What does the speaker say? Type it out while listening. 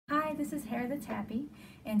this is Hair That's Happy,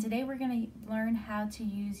 and today we're going to learn how to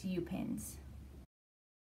use U-pins.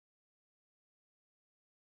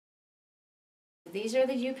 These are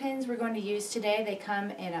the U-pins we're going to use today. They come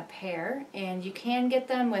in a pair, and you can get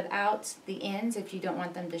them without the ends if you don't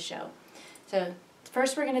want them to show. So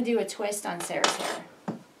first we're going to do a twist on Sarah's hair.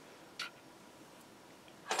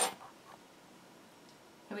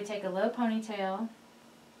 So we take a low ponytail,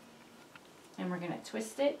 and we're going to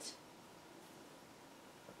twist it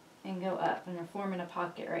and go up, and we're forming a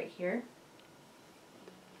pocket right here.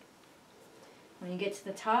 When you get to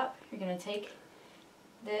the top, you're going to take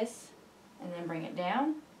this and then bring it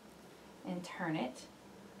down and turn it,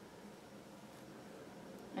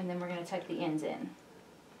 and then we're going to tuck the ends in.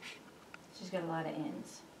 She's got a lot of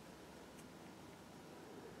ends.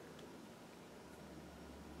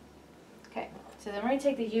 Okay, so then we're going to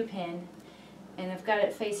take the U-pin, and I've got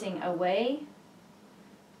it facing away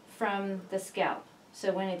from the scalp.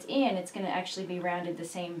 So when it's in, it's going to actually be rounded the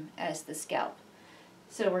same as the scalp.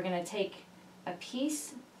 So we're going to take a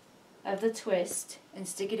piece of the twist and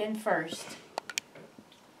stick it in first.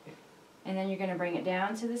 And then you're going to bring it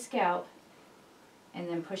down to the scalp and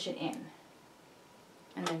then push it in.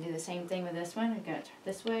 And then do the same thing with this one. We're going to turn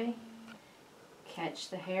this way, catch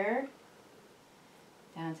the hair,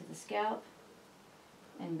 down to the scalp,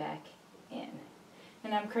 and back in.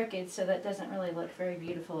 And I'm crooked, so that doesn't really look very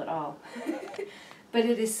beautiful at all. But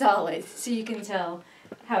it is solid, so you can tell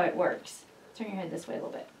how it works. Turn your head this way a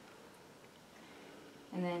little bit.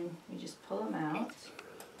 And then you just pull them out.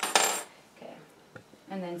 Okay.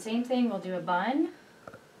 And then same thing, we'll do a bun.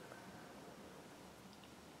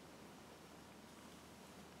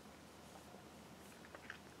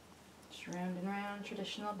 Just round and round,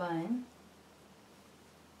 traditional bun.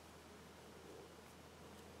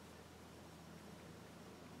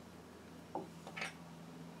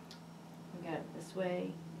 This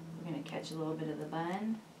way, we're going to catch a little bit of the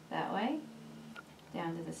bun that way,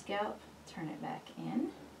 down to the scalp, turn it back in.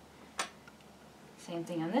 Same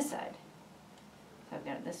thing on this side. So I've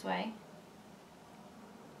got it this way,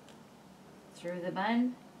 through the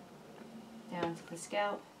bun, down to the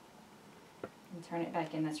scalp, and turn it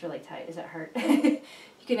back in. That's really tight. Does that hurt? You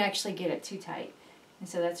can actually get it too tight. And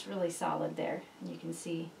so that's really solid there. And you can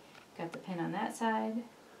see, got the pin on that side,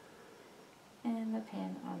 and the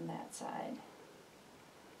pin on that side.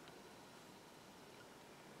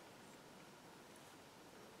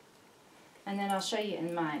 And then I'll show you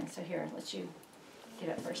in mine. So here, I'll let you get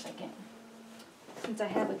up for a second. Since I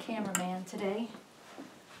have a cameraman today.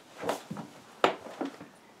 So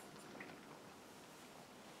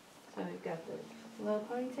we've got the low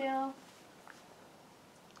ponytail,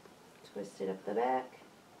 twist it up the back,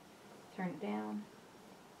 turn it down,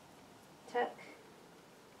 tuck,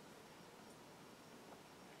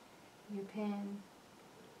 U-pin,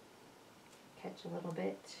 catch a little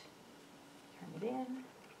bit, turn it in.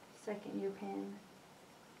 Second U-pin,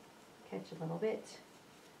 catch a little bit,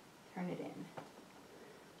 turn it in.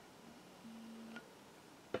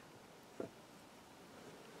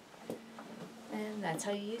 And that's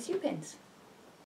how you use U-pins.